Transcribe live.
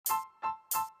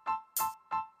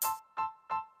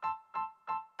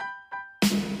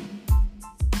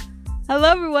Hello,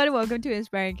 everyone. Welcome to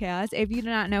Inspiring Chaos. If you do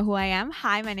not know who I am,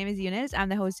 hi, my name is Eunice. I'm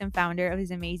the host and founder of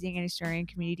this amazing and inspiring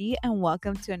community, and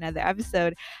welcome to another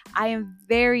episode. I am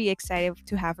very excited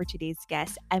to have for today's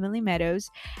guest, Emily Meadows.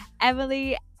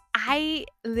 Emily, I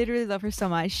literally love her so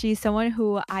much. She's someone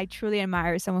who I truly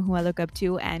admire, someone who I look up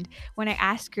to. And when I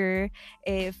asked her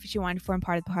if she wanted to form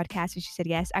part of the podcast, and she said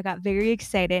yes, I got very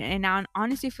excited. And now I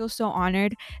honestly feel so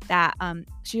honored that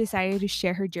she decided to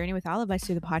share her journey with all of us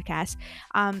through the podcast.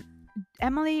 Um,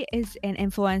 Emily is an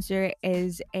influencer,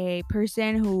 is a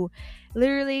person who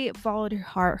literally followed her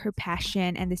heart, her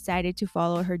passion, and decided to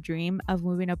follow her dream of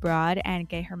moving abroad and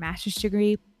get her master's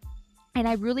degree. And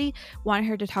I really wanted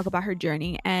her to talk about her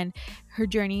journey, and her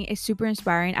journey is super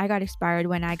inspiring. I got inspired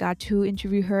when I got to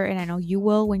interview her, and I know you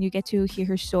will when you get to hear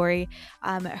her story.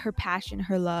 Her passion,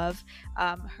 her love,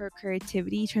 her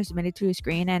creativity transmitted through the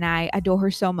screen, and I adore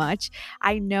her so much.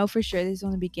 I know for sure this is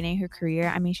only the beginning of her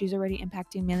career. I mean, she's already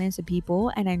impacting millions of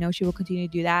people, and I know she will continue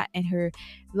to do that in her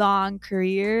long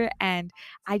career, and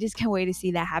I just can't wait to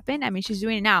see that happen. I mean, she's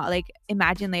doing it now. Like,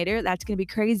 imagine later, that's gonna be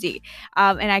crazy.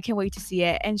 And I can't wait to see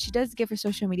it. And she does give her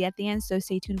social media at the end, so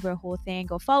stay tuned for a whole thing.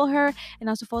 Go follow her, and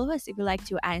also follow us if you like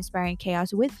to at Inspiring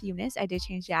Chaos with Eunice. I did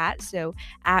change that, so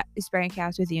at Inspiring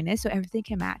Chaos with Eunice, so everything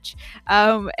can match.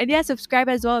 And yeah, subscribe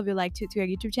as well if you like to our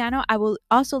YouTube channel. I will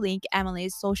also link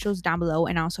Emily's socials down below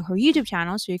and also her YouTube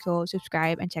channel, so you can go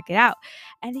subscribe and check it out.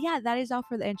 And yeah, that is all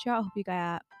for the intro. I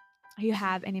hope you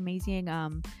have an amazing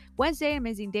Wednesday,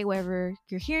 amazing day, wherever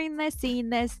you're hearing this, seeing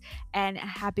this, and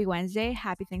happy Wednesday,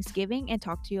 happy Thanksgiving, and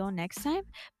talk to you all next time.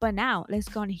 But now let's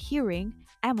go on hearing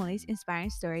Emily's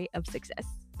inspiring story of success.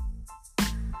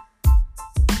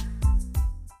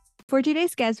 For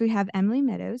today's guest, we have Emily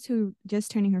Meadows, who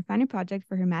just turning her final project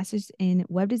for her master's in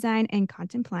web design and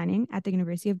content planning at the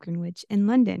University of Greenwich in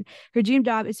London. Her dream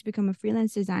job is to become a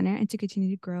freelance designer and to continue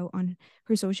to grow on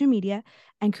her social media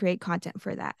and create content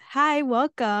for that. Hi,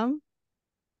 welcome.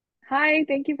 Hi,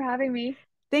 thank you for having me.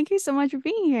 Thank you so much for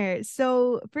being here.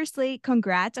 So, firstly,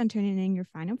 congrats on turning in your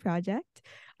final project.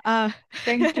 Uh,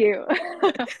 Thank you.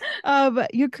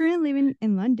 you're currently living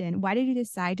in London. Why did you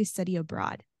decide to study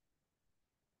abroad?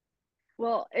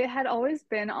 Well, it had always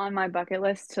been on my bucket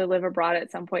list to live abroad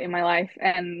at some point in my life,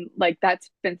 and like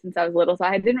that's been since I was little. So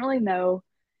I didn't really know,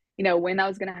 when that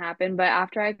was going to happen. But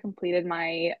after I completed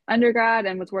my undergrad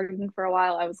and was working for a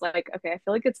while, I was like, okay, I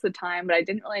feel like it's the time, but I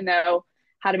didn't really know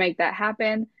how to make that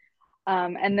happen.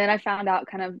 And then I found out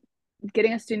kind of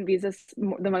getting a student visa is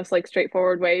the most like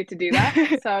straightforward way to do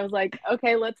that. So I was like,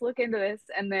 okay, let's look into this.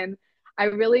 And then I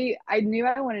knew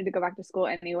I wanted to go back to school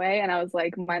anyway, and I was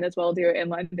like, might as well do it in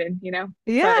London. So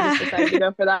I just decided to Yeah.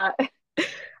 go for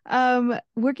that.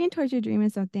 Working towards your dream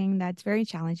is something that's very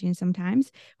challenging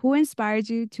sometimes. Who inspires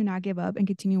you to not give up and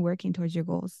continue working towards your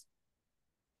goals?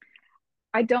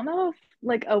 I don't know if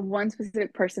like a one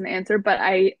specific person answer, but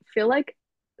I feel like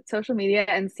social media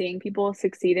and seeing people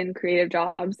succeed in creative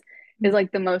jobs is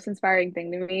like the most inspiring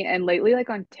thing to me. And lately, like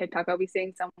on TikTok, I'll be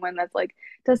seeing someone that's like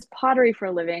does pottery for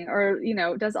a living or,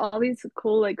 does all these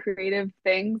cool like creative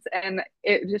things. And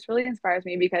it just really inspires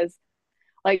me because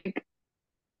like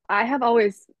I have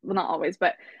always, well, not always,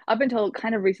 but up until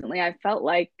kind of recently, I felt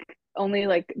like only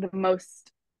like the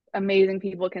most amazing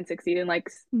people can succeed in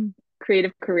like Mm.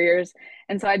 creative careers.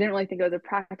 And so I didn't really think it was a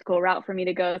practical route for me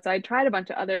to go. So I tried a bunch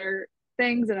of other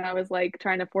things and I was like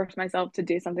trying to force myself to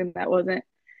do something that wasn't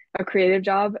a creative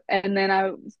job. And then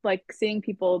I was like seeing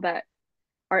people that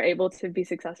are able to be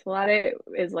successful at it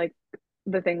is like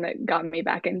the thing that got me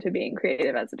back into being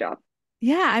creative as a job.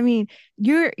 Yeah, I mean,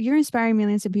 you're inspiring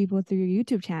millions of people through your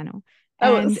YouTube channel.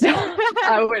 Oh, And stop.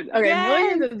 I would. Okay, yes.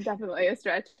 millions is definitely a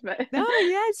stretch, but No,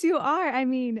 yes, you are. I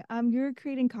mean, you're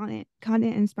creating content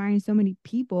inspiring so many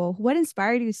people. What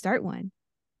inspired you to start one?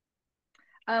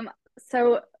 um,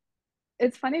 so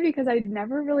it's funny because I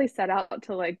never really set out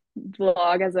to like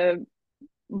vlog as a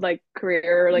like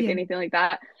career or like Yeah. anything like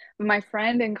that. But my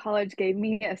friend in college gave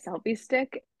me a selfie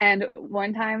stick, and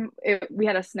one time we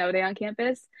had a snow day on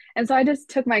campus, and so I just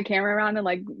took my camera around and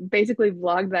like basically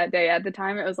vlogged that day. At the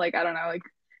time, it was like I don't know, like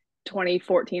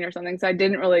 2014 or something. So I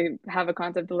didn't really have a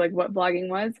concept of like what vlogging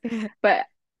was, but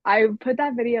I put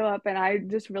that video up and I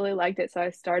just really liked it. So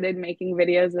I started making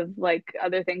videos of like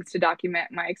other things to document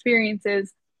my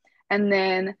experiences. And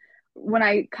then when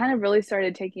I kind of really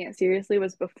started taking it seriously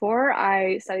was before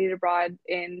I studied abroad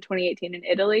in 2018 in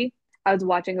Italy. I was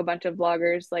watching a bunch of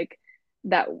vloggers like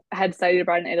that had studied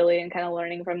abroad in Italy and kind of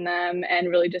learning from them and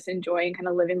really just enjoying kind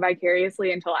of living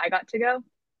vicariously until I got to go.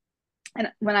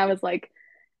 And when I was like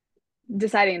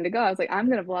deciding to go, I was like, I'm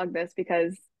gonna vlog this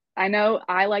because I know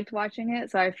I liked watching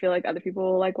it, so I feel like other people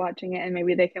will like watching it and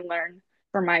maybe they can learn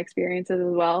from my experiences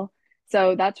as well.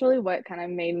 So that's really what kind of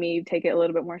made me take it a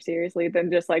little bit more seriously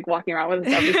than just like walking around with a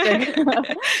selfie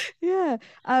stick. Yeah.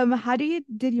 How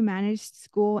did you manage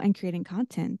school and creating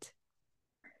content?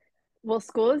 Well,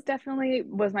 school is definitely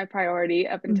was my priority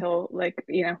up Mm. until like,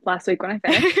 last week when I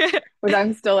finished, which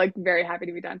I'm still like very happy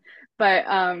to be done. But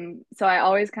so I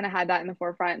always kind of had that in the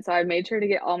forefront. So I made sure to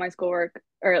get all my schoolwork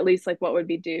or at least like what would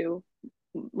be due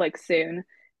like soon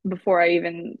before I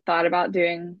even thought about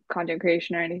doing content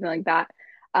creation or anything like that.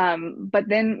 But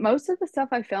then most of the stuff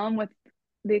I film, with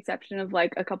the exception of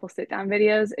like a couple sit down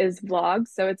videos, is vlogs.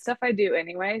 So it's stuff I do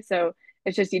anyway. So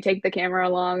it's just you take the camera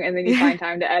along and then you Yeah. find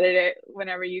time to edit it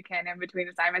whenever you can in between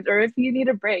assignments, or if you need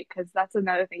a break, because that's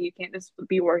another thing. You can't just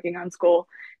be working on school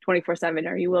 24/7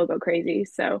 or you will go crazy.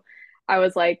 So I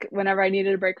was like, whenever I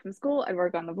needed a break from school, I'd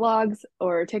work on the vlogs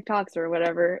or TikToks or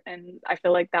whatever. And I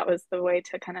feel like that was the way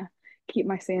to kind of keep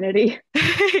my sanity.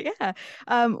 Yeah.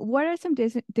 What are some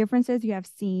differences you have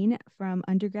seen from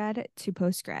undergrad to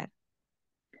postgrad?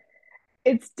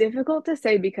 It's difficult to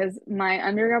say because my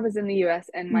undergrad was in the US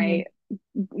and Hmm.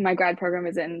 my grad program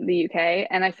is in the UK.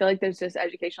 And I feel like there's just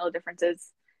educational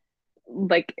differences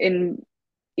like in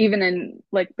even in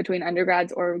like between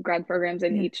undergrads or grad programs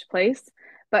in Yeah. each place.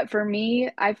 But for me,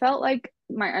 I felt like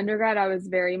my undergrad, I was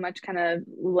very much kind of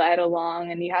led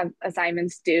along, and you have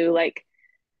assignments due like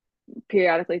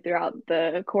periodically throughout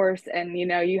the course, and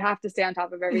you have to stay on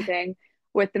top of everything.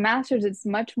 With the masters, it's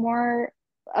much more,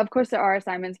 of course there are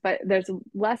assignments, but there's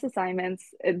less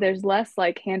assignments, there's less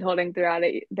like hand holding throughout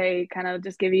it. They kind of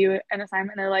just give you an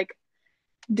assignment, and they're like,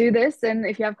 do this, and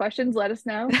if you have questions, let us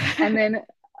know. And then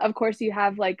of course you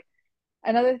have like,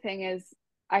 another thing is,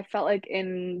 I felt like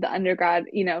in the undergrad,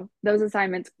 those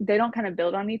assignments, they don't kind of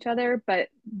build on each other. But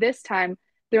this time,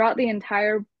 throughout the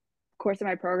entire course of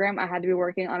my program, I had to be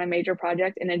working on a major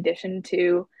project in addition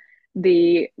to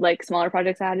the like smaller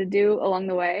projects I had to do along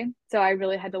the way. So I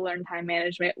really had to learn time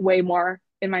management way more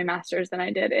in my master's than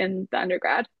I did in the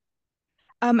undergrad.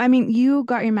 I mean, you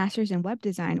got your master's in web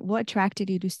design. What attracted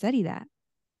you to study that?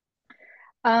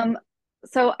 Um,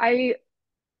 so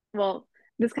well,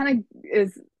 this kind of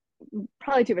is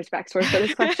probably too much backstory for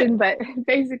this question, but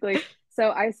basically,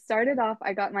 so I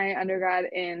got my undergrad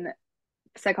in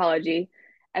psychology,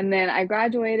 and then I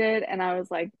graduated, and I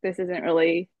was like, this isn't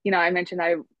really, I mentioned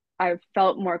I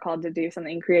felt more called to do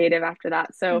something creative after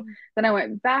that. So Mhm. then I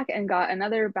went back and got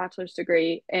another bachelor's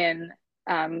degree in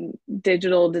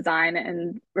digital design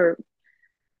and or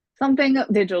something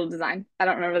digital design. I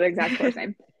don't remember the exact course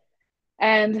name.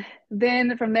 And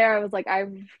then from there, I was like,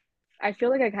 I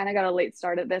feel like I kind of got a late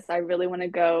start at this. I really want to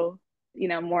go,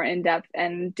 more in depth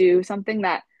and do something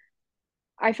that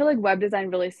I feel like web design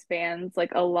really spans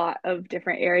like a lot of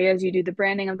different areas. You do the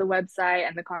branding of the website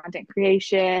and the content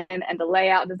creation and the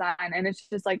layout design, and it's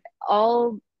just like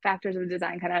all factors of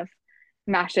design kind of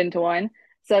mashed into one.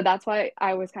 So that's why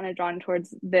I was kind of drawn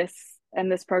towards this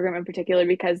and this program in particular,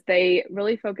 because they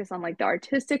really focus on like the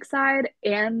artistic side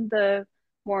and the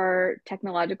more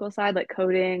technological side, like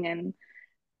coding and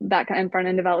that kind of front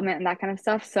end development and that kind of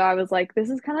stuff. So I was like,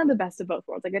 this is kind of the best of both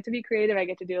worlds. I get to be creative. I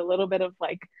get to do a little bit of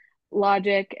like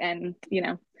logic and,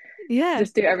 Yeah.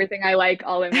 just do everything I like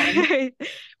all in one.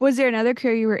 Was there another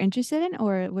career you were interested in,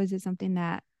 or was it something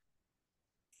that?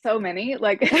 So many.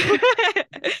 Like okay,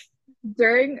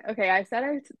 I said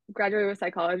I graduated with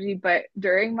psychology, but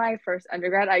during my first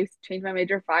undergrad, I changed my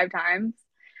major 5 times.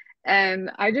 And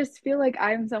I just feel like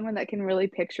I'm someone that can really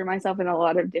picture myself in a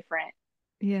lot of different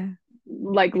Yeah.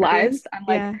 like lives. Areas. I'm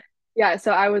like, Yeah. yeah,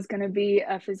 so I was gonna be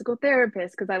a physical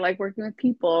therapist because I like working with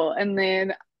people. And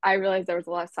then I realized there was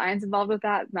a lot of science involved with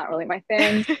that, not really my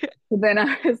thing. So then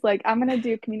I was like, I'm gonna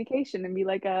do communication and be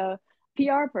like a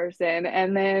PR person.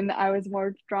 And then I was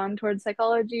more drawn towards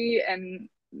psychology. And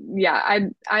yeah,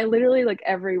 I literally like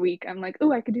every week I'm like,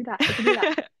 oh, I could do that. I could do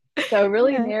that. So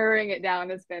really Yeah. narrowing it down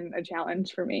has been a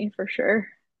challenge for me for sure.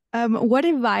 What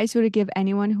advice would you give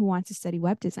anyone who wants to study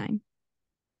web design?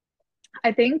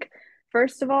 I think,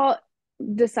 first of all,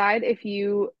 decide if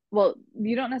well,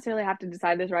 you don't necessarily have to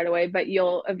decide this right away, but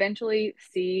you'll eventually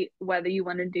see whether you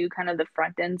want to do kind of the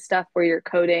front end stuff where you're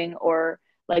coding or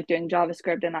like doing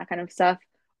JavaScript and that kind of stuff,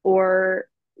 or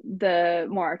the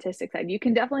more artistic side. You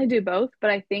can definitely do both,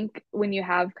 but I think when you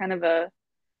have kind of a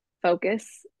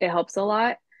focus, it helps a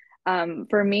lot.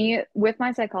 For me, with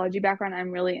my psychology background,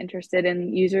 I'm really interested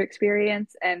in user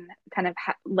experience and kind of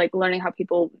like learning how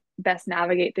people best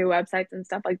navigate through websites and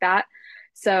stuff like that.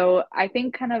 So I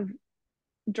think kind of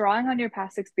drawing on your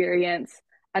past experience,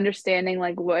 understanding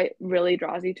like what really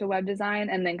draws you to web design,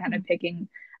 and then kind of picking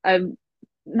a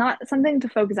not something to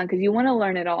focus on because you want to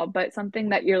learn it all, but something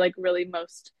that you're like really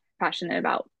most passionate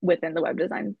about within the web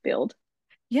design field.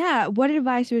 Yeah, what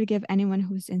advice would you give anyone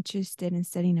who's interested in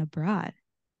studying abroad?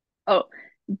 Oh,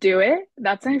 do it.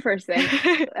 That's my first thing.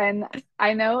 And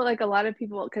I know like a lot of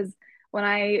people, because when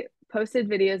I posted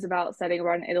videos about studying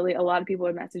abroad in Italy, a lot of people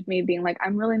would message me being like,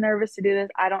 I'm really nervous to do this.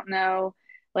 I don't know.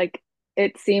 Like,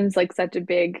 it seems like such a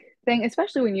big thing,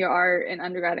 especially when you are in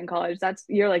undergrad and college. That's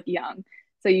you're like young.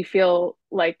 So you feel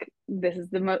like this is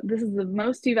the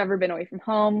most you've ever been away from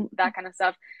home, that kind of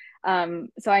stuff.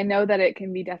 So I know that it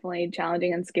can be definitely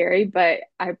challenging and scary, but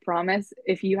I promise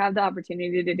if you have the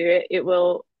opportunity to do it, it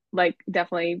will like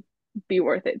definitely be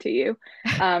worth it to you.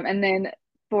 And then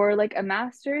for like a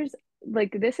master's,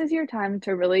 like this is your time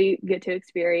to really get to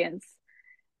experience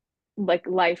like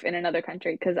life in another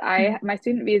country because Mm. I my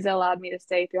student visa allowed me to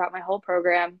stay throughout my whole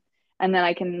program and then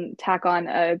I can tack on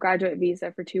a graduate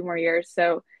visa for 2 more years.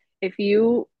 So if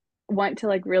you want to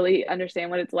like really understand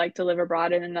what it's like to live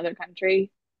abroad in another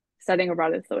country, studying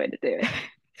abroad is the way to do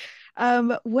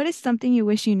it. What is something you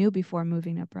wish you knew before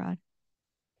moving abroad?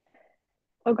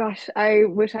 Oh gosh, I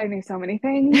wish I knew so many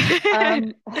things.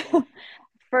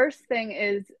 First thing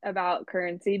is about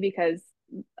currency because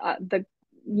the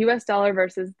US dollar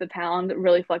versus the pound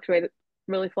really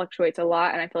fluctuates a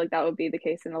lot, and I feel like that would be the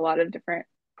case in a lot of different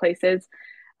places.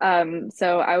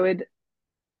 So I would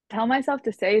tell myself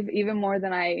to save even more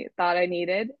than I thought I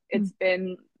needed. Mm. It's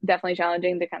been definitely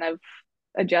challenging to kind of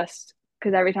adjust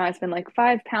because every time I spend like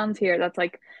 £5 here, that's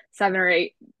like $7 or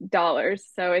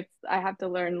 $8. So it's I have to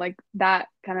learn like that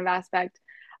kind of aspect.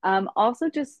 Also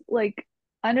just like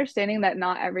understanding that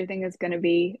not everything is going to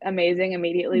be amazing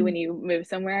immediately Mm. when you move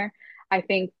somewhere. I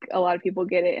think a lot of people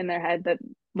get it in their head that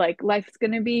like life's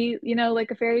going to be, like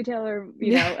a fairy tale or,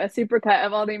 Yeah. a supercut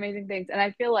of all the amazing things. And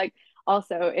I feel like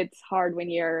also it's hard when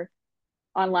you're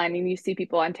online and you see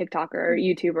people on TikTok or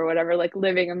YouTube or whatever, like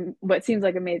living what seems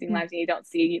like amazing Yeah. lives and you don't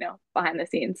see, behind the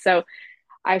scenes. So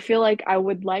I feel like I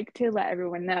would like to let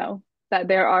everyone know that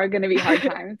there are going to be hard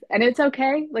times and it's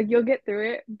okay. Like you'll get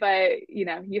through it, but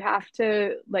you have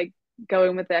to like go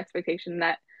in with the expectation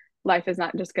that life is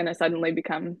not just going to suddenly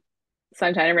become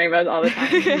sunshine and rainbows all the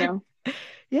time.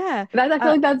 Yeah. I feel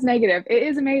Uh, like that's negative. It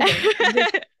is amazing.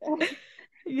 Just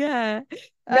yeah.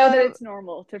 know that Um, it's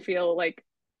normal to feel like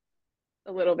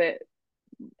a little bit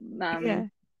um yeah.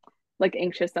 like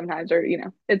anxious sometimes or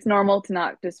it's normal to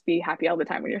not just be happy all the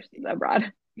time when you're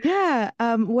abroad. Yeah.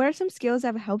 What are some skills that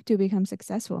have helped you become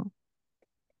successful?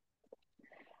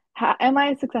 Am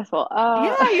I successful?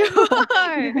 Yeah, you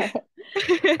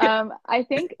are. I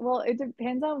think well it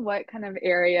depends on what kind of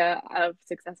area of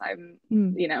success I'm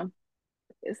Mm. you know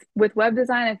with web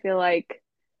design I feel like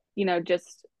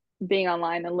just being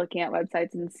online and looking at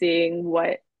websites and seeing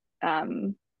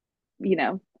um you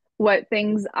know what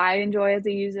things I enjoy as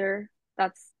a user,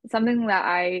 that's something that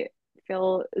I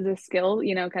feel is a skill,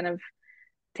 kind of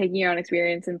taking your own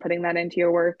experience and putting that into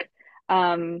your work.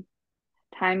 Um,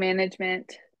 Time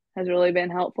management has really been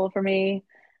helpful for me.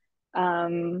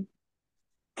 Um,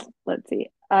 let's see.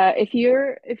 If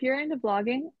you're into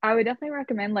blogging, I would definitely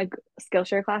recommend like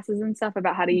Skillshare classes and stuff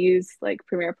about how to use like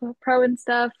Premiere Pro and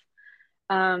stuff.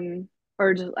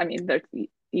 Or just I mean, there's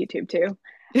YouTube too.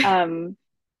 Um,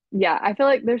 yeah, I feel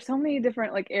like there's so many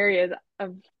different like areas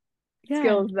of Yeah.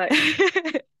 skills that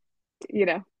you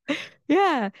know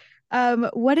Yeah.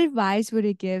 What advice would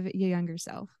it give your younger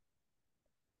self?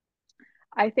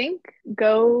 I think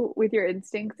go with your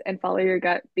instincts and follow your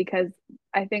gut because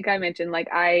I think I mentioned like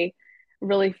I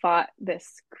really fought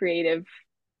this creative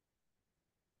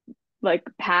like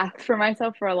path for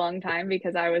myself for a long time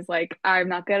because I was like I'm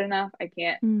not good enough.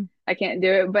 Mm. I can't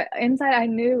do it. But inside I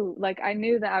knew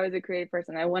that I was a creative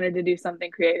person. I wanted to do something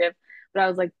creative, but I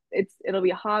was like it'll be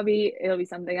a hobby, it'll be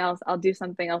something else. I'll do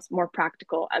something else more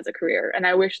practical as a career. And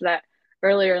I wish that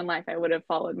earlier in life I would have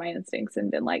followed my instincts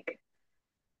and been like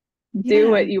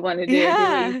do what Yeah. you want to do what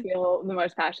you Yeah. feel the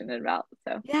most passionate about.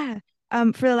 So, Yeah.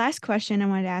 For the last question, I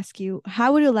wanted to ask you,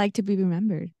 how would you like to be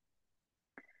remembered?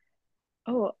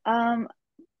 oh,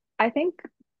 I think,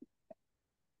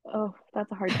 oh,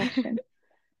 that's a hard question.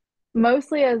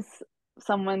 Mostly as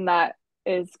someone that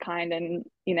is kind and,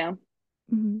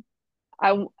 Mhm.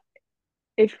 I,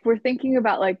 if we're thinking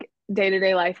about like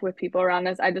day-to-day life with people around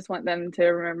us, I just want them to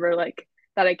remember like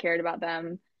that I cared about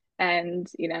them and,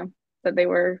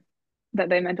 that that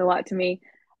they meant a lot to me.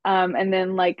 And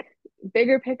then like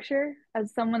bigger picture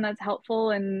as someone that's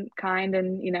helpful and kind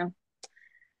and,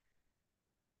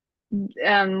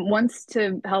 wants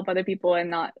to help other people and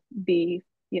not be,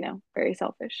 very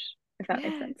selfish, if that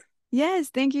makes Yeah. sense. Yes,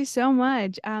 thank you so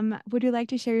much. Would you like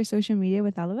to share your social media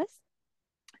with all of us?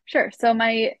 Sure. So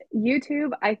my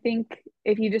YouTube, I think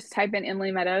if you just type in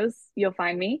Emily Meadows, you'll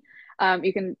find me.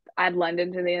 You can add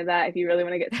London to the end of that if you really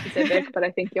want to get specific, but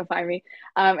I think you'll find me.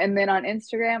 And then on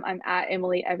Instagram, I'm at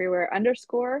Emily Everywhere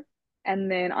 _.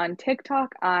 And then on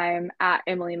TikTok, I'm at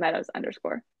Emily Meadows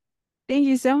 _. Thank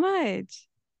you so much.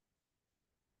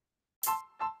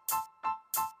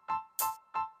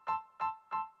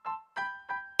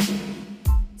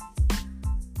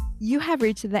 You have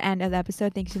reached the end of the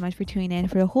episode. Thank you so much for tuning in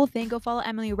for the whole thing. Go follow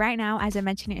Emily right now. As I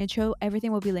mentioned in the intro,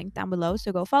 everything will be linked down below.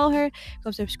 So go follow her,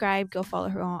 go subscribe, go follow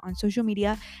her on social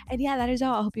media. And yeah, that is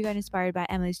all. I hope you got inspired by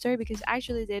Emily's story because I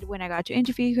actually did when I got to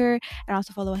interview her. And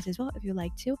also follow us as well if you'd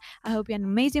like to. I hope you have an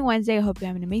amazing Wednesday. I hope you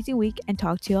have an amazing week and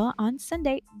talk to you all on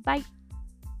Sunday. Bye.